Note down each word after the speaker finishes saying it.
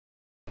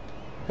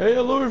Hey,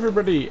 hello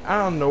everybody,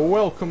 and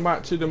welcome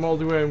back to the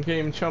MoldyWorm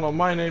game channel.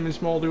 My name is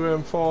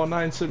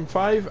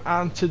MoldyWorm4975,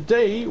 and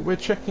today we're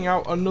checking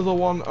out another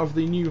one of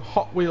the new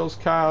Hot Wheels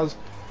cars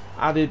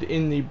added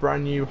in the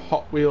brand new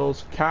Hot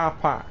Wheels car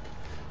pack.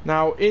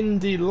 Now, in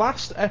the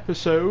last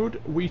episode,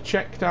 we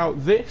checked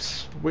out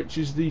this, which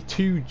is the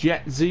 2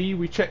 Jet Z.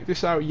 We checked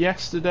this out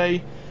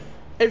yesterday.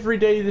 Every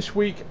day this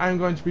week, I'm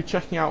going to be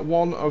checking out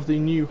one of the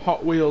new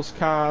Hot Wheels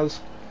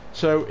cars.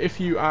 So if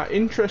you are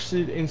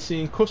interested in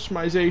seeing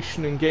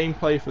customization and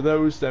gameplay for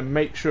those, then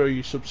make sure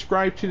you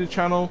subscribe to the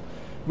channel.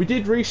 We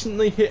did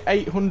recently hit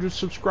 800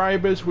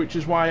 subscribers, which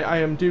is why I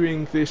am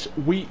doing this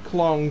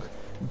week-long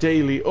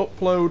daily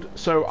upload.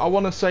 So I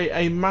want to say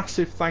a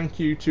massive thank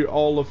you to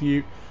all of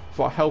you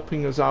for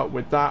helping us out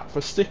with that, for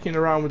sticking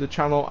around with the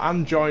channel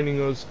and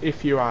joining us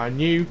if you are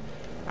new.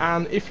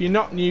 And if you're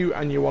not new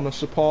and you want to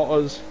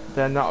support us,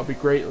 then that would be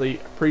greatly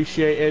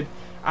appreciated.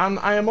 And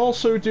I am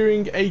also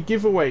doing a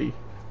giveaway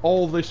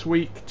all this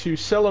week to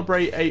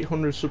celebrate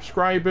 800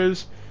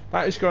 subscribers.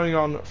 That is going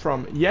on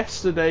from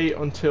yesterday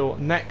until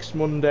next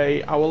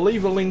Monday. I will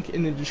leave a link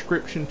in the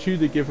description to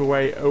the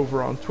giveaway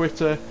over on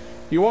Twitter.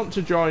 If you want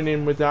to join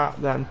in with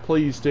that, then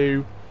please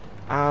do.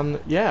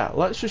 And yeah,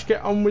 let's just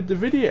get on with the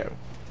video.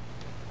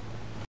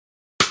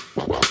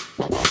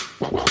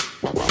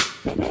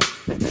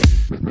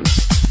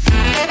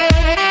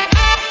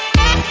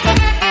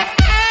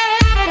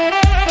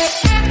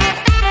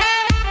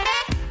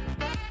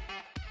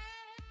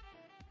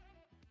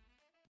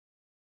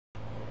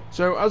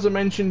 So as I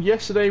mentioned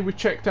yesterday, we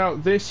checked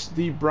out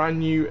the brand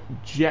new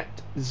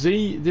Jet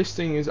Z. This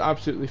thing is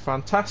absolutely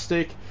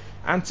fantastic,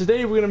 and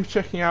today we're going to be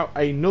checking out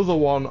another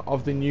one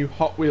of the new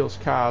Hot Wheels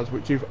cars,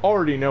 which you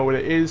already know what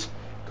it is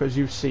because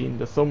you've seen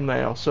the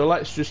thumbnail. So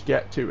let's just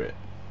get to it.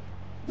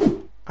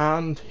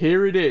 And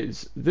here it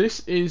is.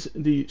 This is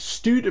the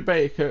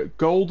Studebaker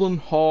Golden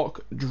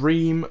Hawk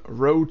Dream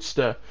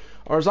Roadster,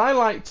 or as I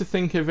like to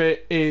think of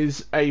it,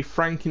 is a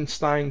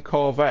Frankenstein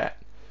Corvette.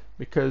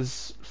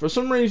 Because for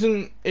some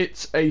reason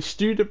it's a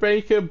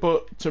Studebaker,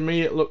 but to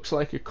me it looks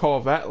like a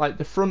Corvette. Like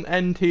the front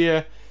end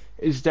here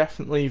is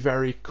definitely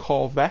very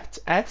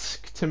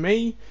Corvette-esque to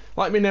me.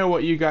 Let me know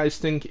what you guys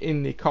think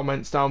in the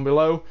comments down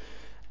below.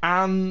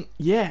 And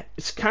yeah,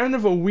 it's kind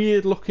of a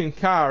weird looking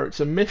car. It's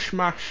a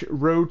mishmash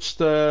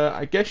roadster.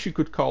 I guess you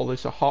could call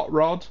this a hot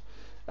rod.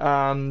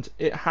 And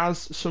it has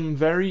some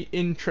very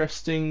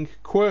interesting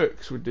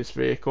quirks with this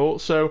vehicle.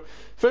 So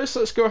first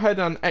let's go ahead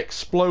and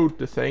explode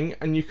the thing,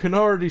 and you can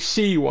already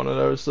see one of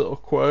those little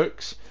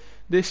quirks.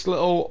 This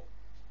little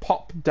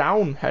pop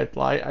down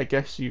headlight, I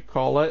guess you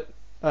call it,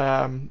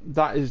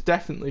 that is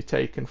definitely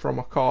taken from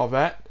a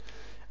Corvette.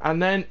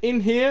 And then in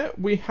here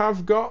we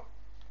have got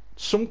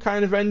some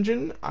kind of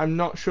engine. I'm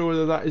not sure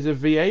whether that is a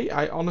V8.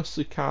 I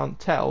honestly can't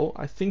tell.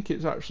 I think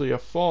it's actually a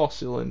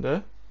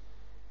 4-cylinder.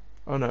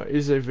 Oh no, it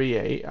is a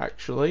V8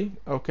 actually.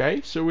 Okay,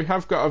 so we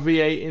have got a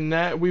V8 in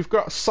there. We've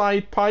got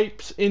side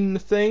pipes in the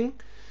thing.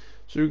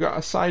 So we've got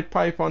a side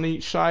pipe on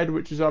each side,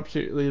 which is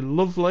absolutely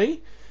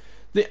lovely.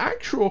 The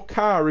actual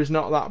car is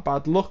not that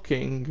bad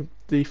looking.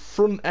 The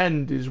front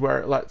end is where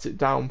it lets it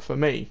down for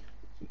me.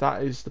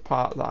 That is the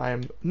part that I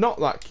am not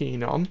that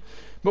keen on.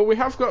 But we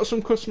have got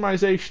some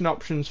customization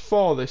options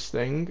for this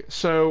thing.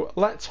 So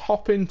let's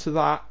hop into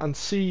that and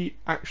see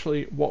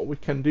actually what we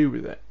can do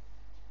with it.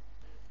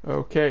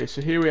 Okay,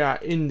 so here we are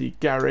in the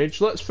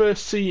garage. Let's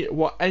first see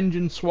what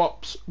engine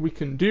swaps we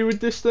can do with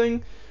this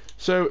thing.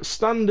 So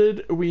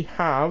standard, we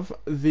have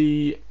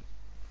the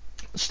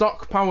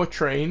stock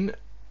powertrain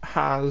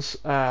has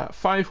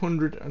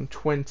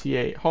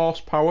 528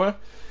 horsepower,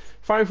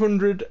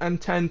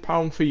 510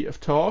 pound-feet of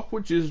torque,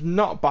 which is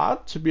not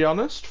bad to be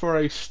honest for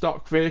a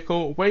stock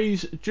vehicle.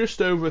 Weighs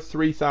just over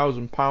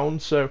 3,000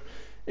 pounds, so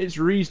it's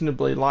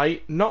reasonably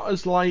light. Not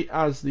as light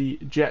as the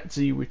Jet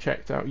Z we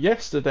checked out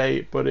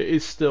yesterday, but it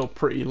is still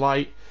pretty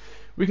light.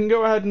 We can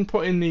go ahead and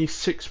put in the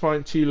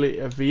 6.2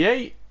 litre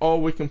V8,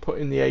 or we can put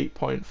in the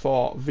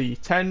 8.4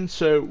 V10.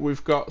 So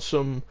we've got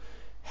some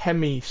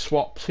Hemi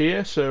swaps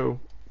here.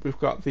 So we've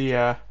got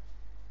the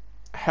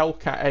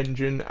Hellcat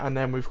engine, and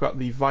then we've got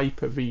the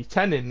Viper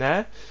V10 in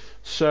there.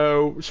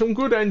 So some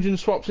good engine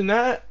swaps in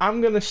there.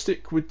 I'm going to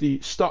stick with the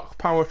stock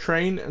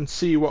powertrain and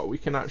see what we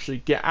can actually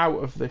get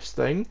out of this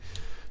thing.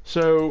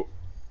 So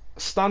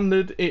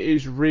standard, it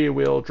is rear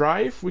wheel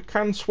drive. We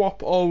can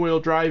swap all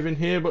wheel drive in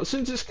here, but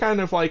since it's kind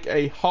of like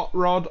a hot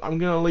rod, I'm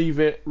going to leave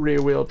it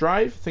rear wheel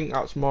drive. I think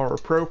that's more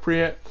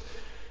appropriate.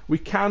 We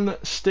can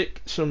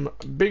stick some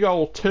big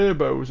old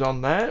turbos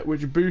on there,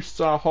 which boosts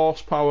our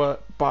horsepower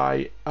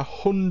by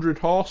 100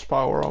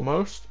 horsepower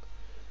almost.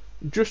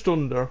 Just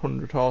under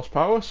 100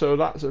 horsepower, so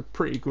that's a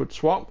pretty good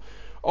swap.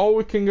 Or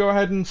we can go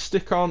ahead and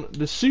stick on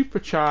the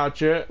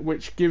supercharger,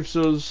 which gives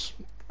us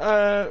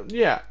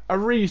yeah, a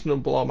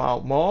reasonable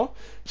amount more.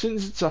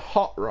 Since it's a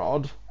hot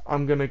rod,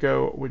 I'm going to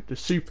go with the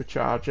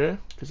supercharger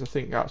because I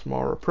think that's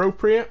more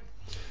appropriate.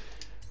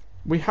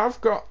 We have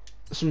got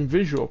some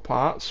visual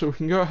parts, so we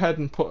can go ahead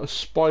and put a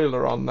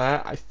spoiler on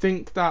there. I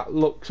think that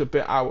looks a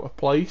bit out of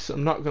place,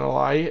 I'm not gonna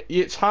lie.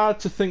 It's hard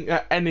to think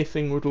that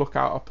anything would look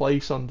out of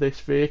place on this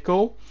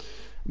vehicle,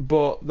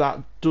 but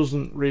that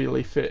doesn't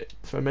really fit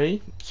for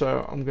me,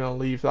 so I'm gonna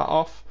leave that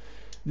off.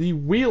 The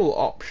wheel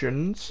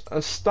options,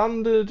 as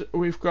standard,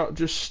 we've got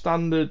just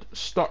standard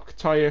stock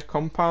tyre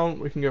compound.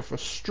 We can go for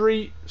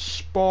street,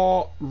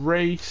 sport,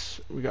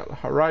 race. We got the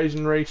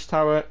Horizon race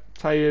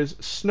tyres,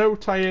 snow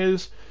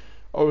tyres,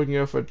 or we can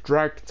go for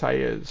drag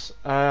tyres.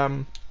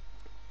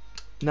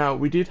 Now,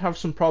 we did have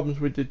some problems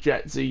with the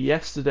Jet Z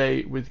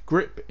yesterday with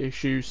grip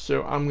issues,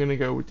 so I'm going to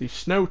go with the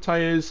snow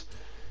tyres,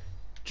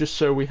 just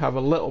so we have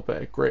a little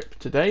bit of grip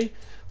today.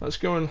 Let's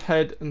go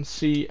ahead and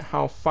see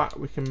how fat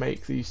we can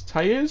make these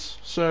tyres.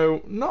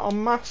 So, not a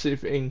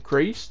massive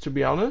increase, to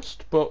be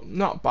honest, but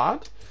not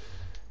bad.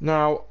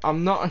 Now,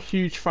 I'm not a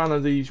huge fan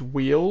of these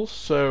wheels,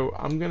 so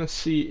I'm going to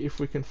see if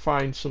we can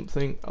find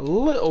something a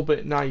little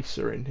bit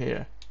nicer in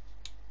here.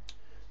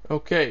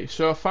 Okay,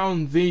 so I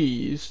found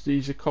these.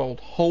 These are called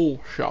hole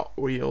shot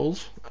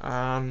wheels,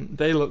 and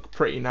they look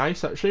pretty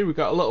nice actually. We've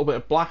got a little bit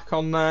of black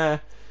on there,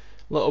 a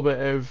little bit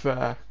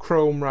of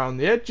chrome around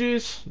the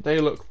edges. They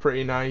look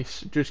pretty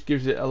nice. Just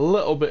gives it a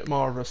little bit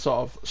more of a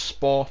sort of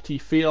sporty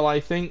feel, I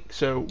think,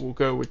 so we'll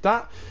go with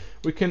that.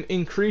 We can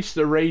increase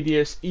the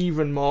radius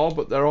even more,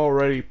 but they're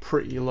already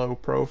pretty low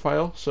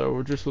profile, so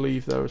we'll just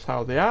leave those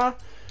how they are.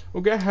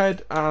 We'll go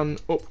ahead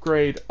and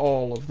upgrade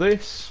all of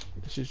this.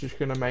 This is just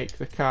going to make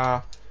the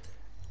car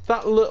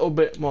that little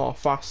bit more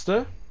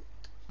faster,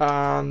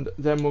 and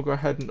then we'll go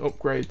ahead and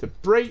upgrade the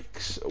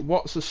brakes.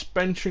 What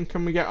suspension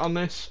can we get on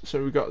this?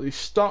 So we've got the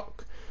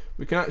stock.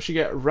 We can actually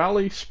get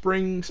rally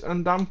springs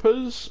and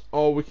dampers,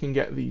 or we can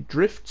get the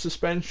drift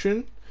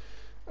suspension.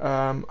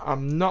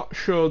 I'm not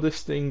sure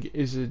this thing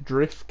is a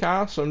drift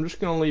car, so I'm just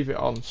going to leave it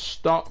on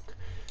stock.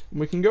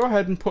 We can go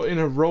ahead and put in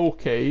a roll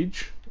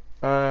cage.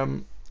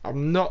 I'm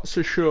not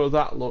so sure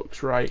that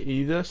looks right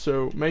either,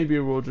 so maybe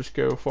we'll just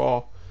go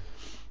for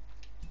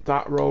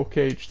that roll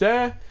cage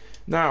there.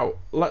 Now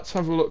let's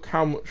have a look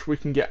how much we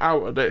can get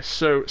out of this.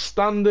 So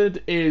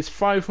standard is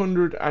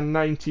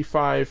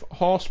 595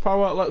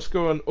 horsepower. Let's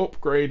go and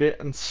upgrade it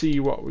and see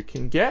what we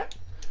can get.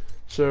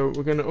 So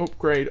we're going to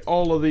upgrade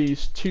all of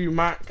these to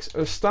max.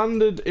 As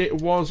standard,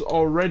 it was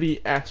already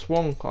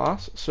S1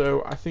 class,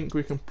 so I think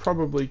we can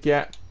probably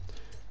get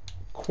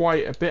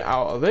quite a bit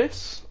out of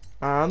this.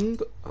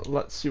 And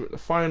let's see what the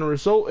final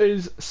result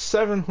is.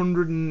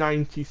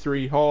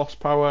 793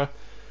 horsepower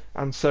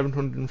and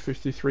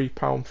 753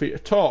 pound-feet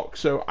of torque.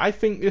 So I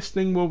think this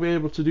thing will be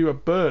able to do a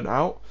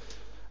burnout,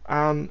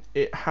 and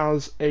it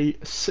has a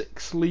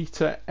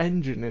 6-litre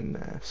engine in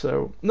there,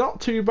 so not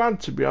too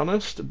bad to be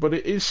honest, but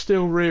it is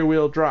still rear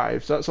wheel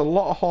drive, so that's a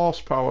lot of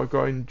horsepower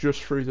going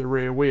just through the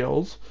rear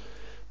wheels.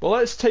 But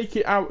let's take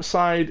it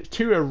outside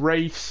to a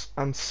race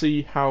and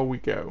see how we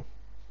go.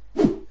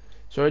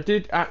 So I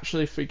did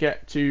actually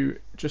forget to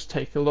just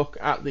take a look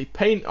at the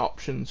paint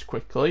options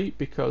quickly,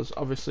 because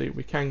obviously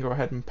we can go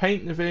ahead and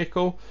paint the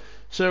vehicle.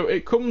 So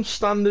it comes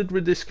standard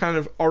with this kind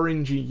of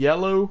orangey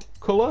yellow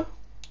colour,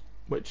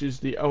 which is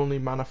the only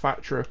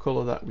manufacturer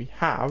colour that we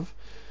have,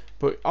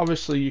 but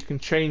obviously you can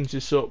change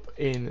this up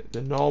in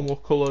the normal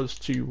colours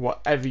to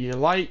whatever you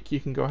like. You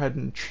can go ahead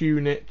and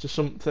tune it to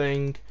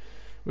something.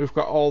 We've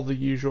got all the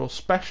usual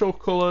special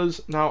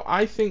colours. Now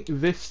I think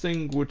this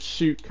thing would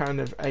suit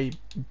kind of a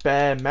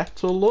bare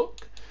metal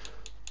look,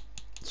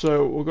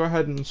 so we'll go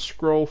ahead and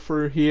scroll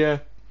through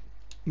here.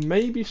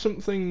 Maybe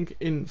something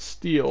in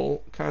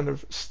steel, kind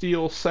of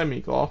steel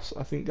semi-gloss.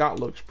 I think that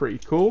looks pretty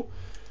cool.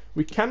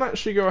 We can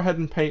actually go ahead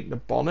and paint the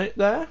bonnet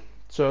there,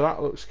 so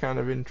that looks kind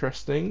of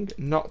interesting.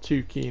 Not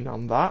too keen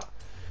on that.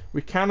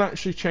 We can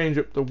actually change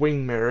up the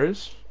wing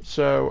mirrors,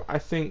 so I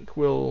think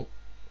we'll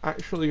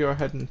actually go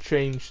ahead and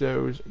change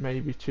those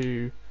maybe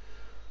to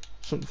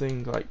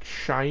something like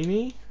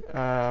shiny.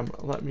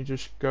 Let me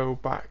just go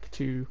back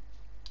to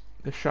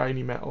the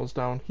shiny metals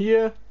down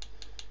here,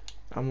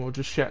 and we'll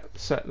just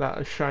set that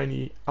as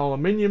shiny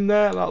aluminium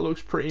there. That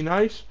looks pretty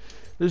nice.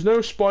 There's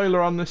no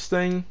spoiler on this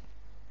thing.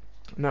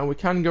 Now we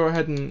can go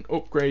ahead and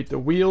upgrade the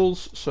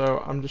wheels,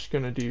 so I'm just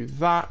going to do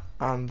that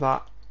and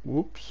that.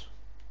 Whoops,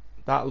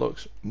 that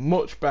looks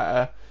much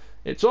better.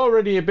 It's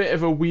already a bit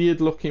of a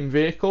weird looking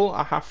vehicle,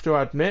 I have to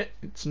admit.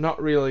 It's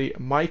not really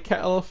my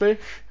kettle of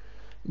fish,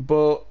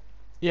 but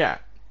yeah,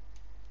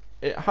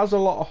 it has a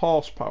lot of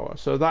horsepower,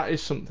 so that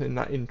is something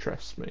that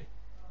interests me.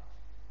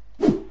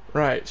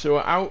 Right, so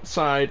we're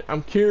outside.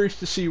 I'm curious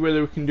to see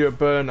whether we can do a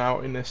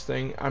burnout in this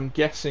thing. I'm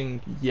guessing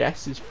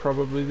yes is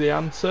probably the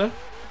answer.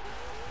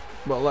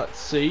 But let's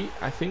see.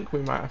 I think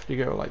we might have to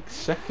go like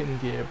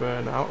second gear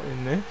burnout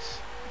in this.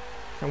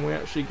 Can we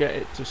actually get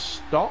it to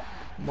stop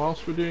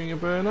whilst we're doing a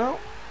burnout?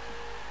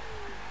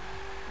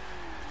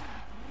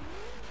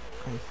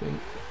 I think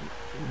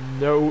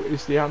no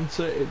is the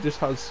answer. It just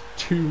has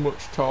too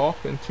much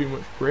torque and too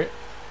much grip.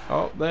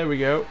 Oh, there we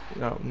go.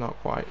 No, not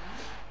quite.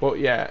 But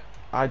yeah,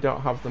 I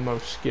don't have the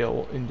most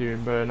skill in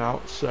doing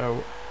burnout,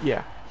 so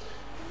yeah.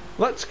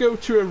 Let's go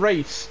to a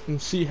race and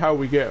see how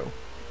we go.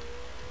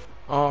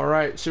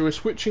 Alright, so we're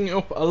switching it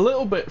up a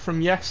little bit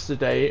from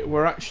yesterday.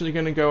 We're actually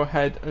going to go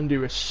ahead and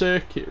do a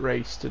circuit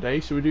race today.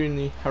 So we're doing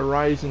the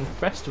Horizon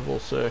Festival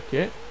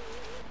circuit.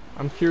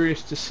 I'm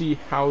curious to see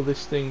how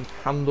this thing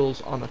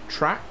handles on a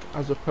track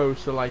as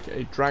opposed to like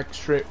a drag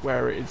strip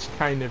where it's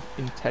kind of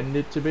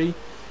intended to be.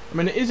 I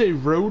mean, it is a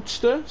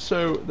roadster,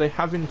 so they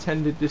have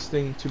intended this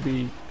thing to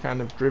be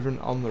kind of driven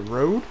on the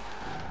road.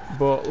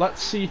 But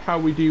let's see how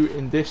we do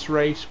in this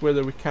race,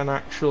 whether we can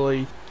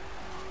actually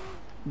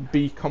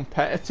be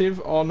competitive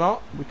or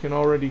not. We can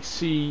already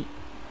see,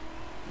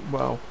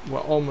 well, we're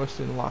almost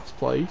in last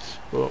place,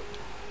 but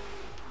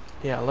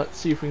yeah, let's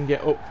see if we can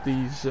get up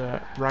these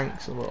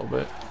ranks a little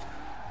bit.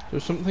 So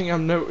something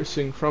I'm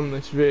noticing from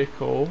this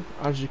vehicle,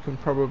 as you can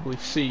probably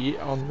see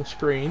on the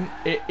screen,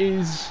 it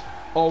is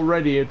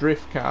already a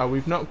drift car.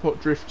 We've not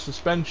put drift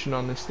suspension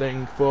on this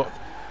thing, but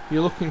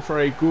you're looking for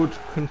a good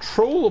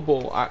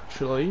controllable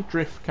actually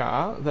drift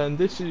car, then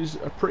this is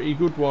a pretty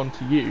good one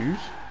to use.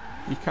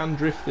 You can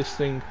drift this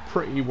thing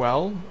pretty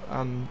well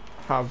and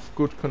have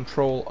good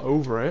control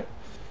over it.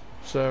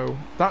 So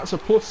that's a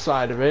plus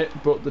side of it,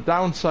 but the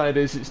downside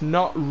is it's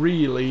not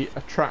really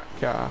a track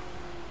car.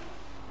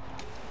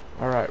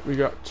 Alright, we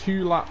got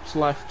 2 laps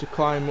left to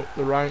climb up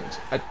the ranks.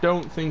 I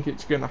don't think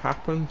it's going to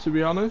happen, to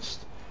be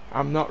honest.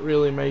 I'm not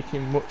really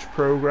making much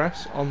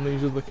progress on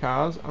these other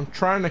cars. I'm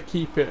trying to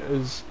keep it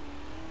as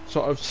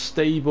sort of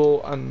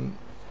stable and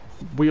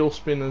wheel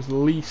spin as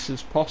least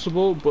as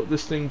possible, but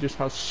this thing just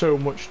has so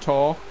much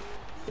torque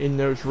in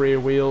those rear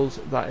wheels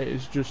that it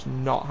is just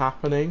not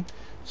happening.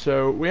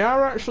 So we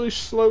are actually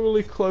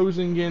slowly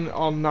closing in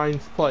on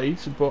 9th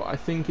place, but I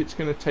think it's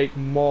going to take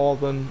more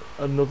than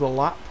another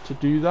lap to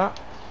do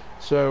that.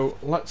 So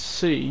let's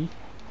see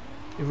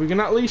if we can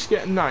at least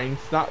get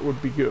 9th. That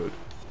would be good.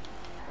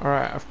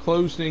 Alright, I've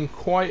closed in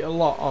quite a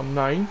lot on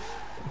 9th.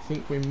 I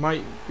think we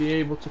might be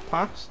able to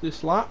pass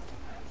this lap.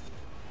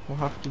 We'll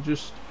have to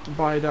just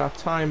bide our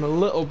time a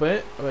little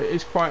bit. It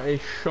is quite a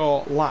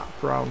short lap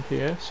round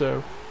here,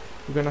 so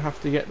we're going to have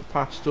to get the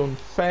pass done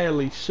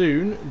fairly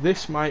soon.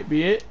 This might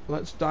be it.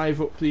 Let's dive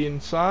up the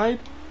inside.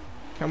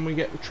 Can we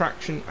get the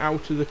traction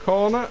out of the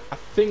corner? I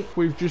think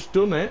we've just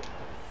done it.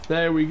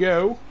 There we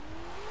go.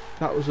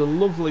 That was a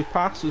lovely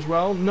pass as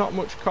well. Not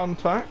much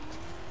contact.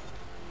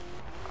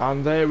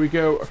 And there we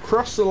go,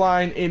 across the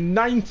line in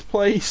 9th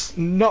place.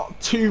 Not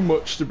too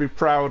much to be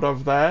proud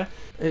of there.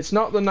 It's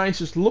not the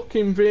nicest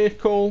looking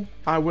vehicle,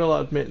 I will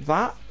admit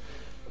that,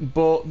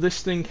 but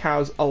this thing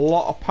has a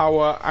lot of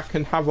power. I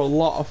can have a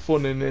lot of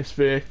fun in this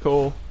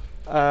vehicle,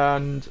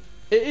 and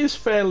it is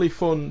fairly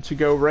fun to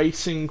go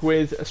racing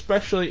with,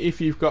 especially if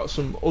you've got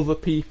some other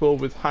people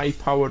with high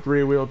powered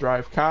rear wheel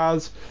drive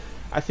cars.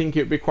 I think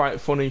it'd be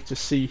quite funny to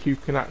see who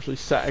can actually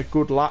set a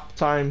good lap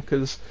time,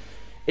 because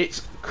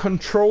it's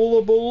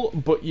controllable,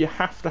 but you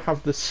have to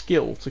have the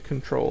skill to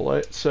control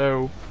it.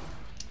 So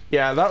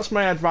yeah, that's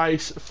my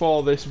advice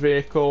for this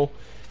vehicle.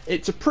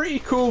 It's a pretty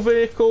cool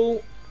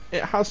vehicle.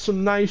 It has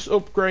some nice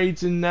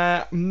upgrades in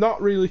there. I'm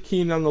not really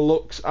keen on the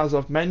looks, as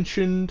I've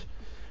mentioned,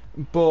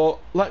 but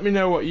let me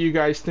know what you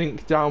guys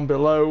think down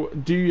below.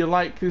 Do you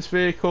like this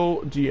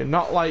vehicle? Do you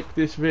not like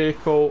this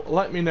vehicle?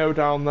 Let me know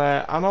down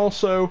there. And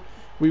also,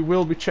 we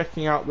will be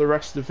checking out the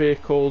rest of the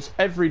vehicles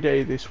every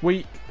day this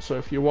week, so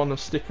if you want to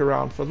stick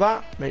around for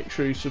that, make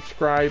sure you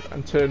subscribe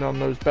and turn on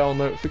those bell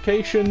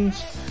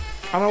notifications,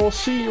 and I will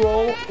see you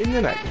all in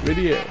the next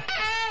video.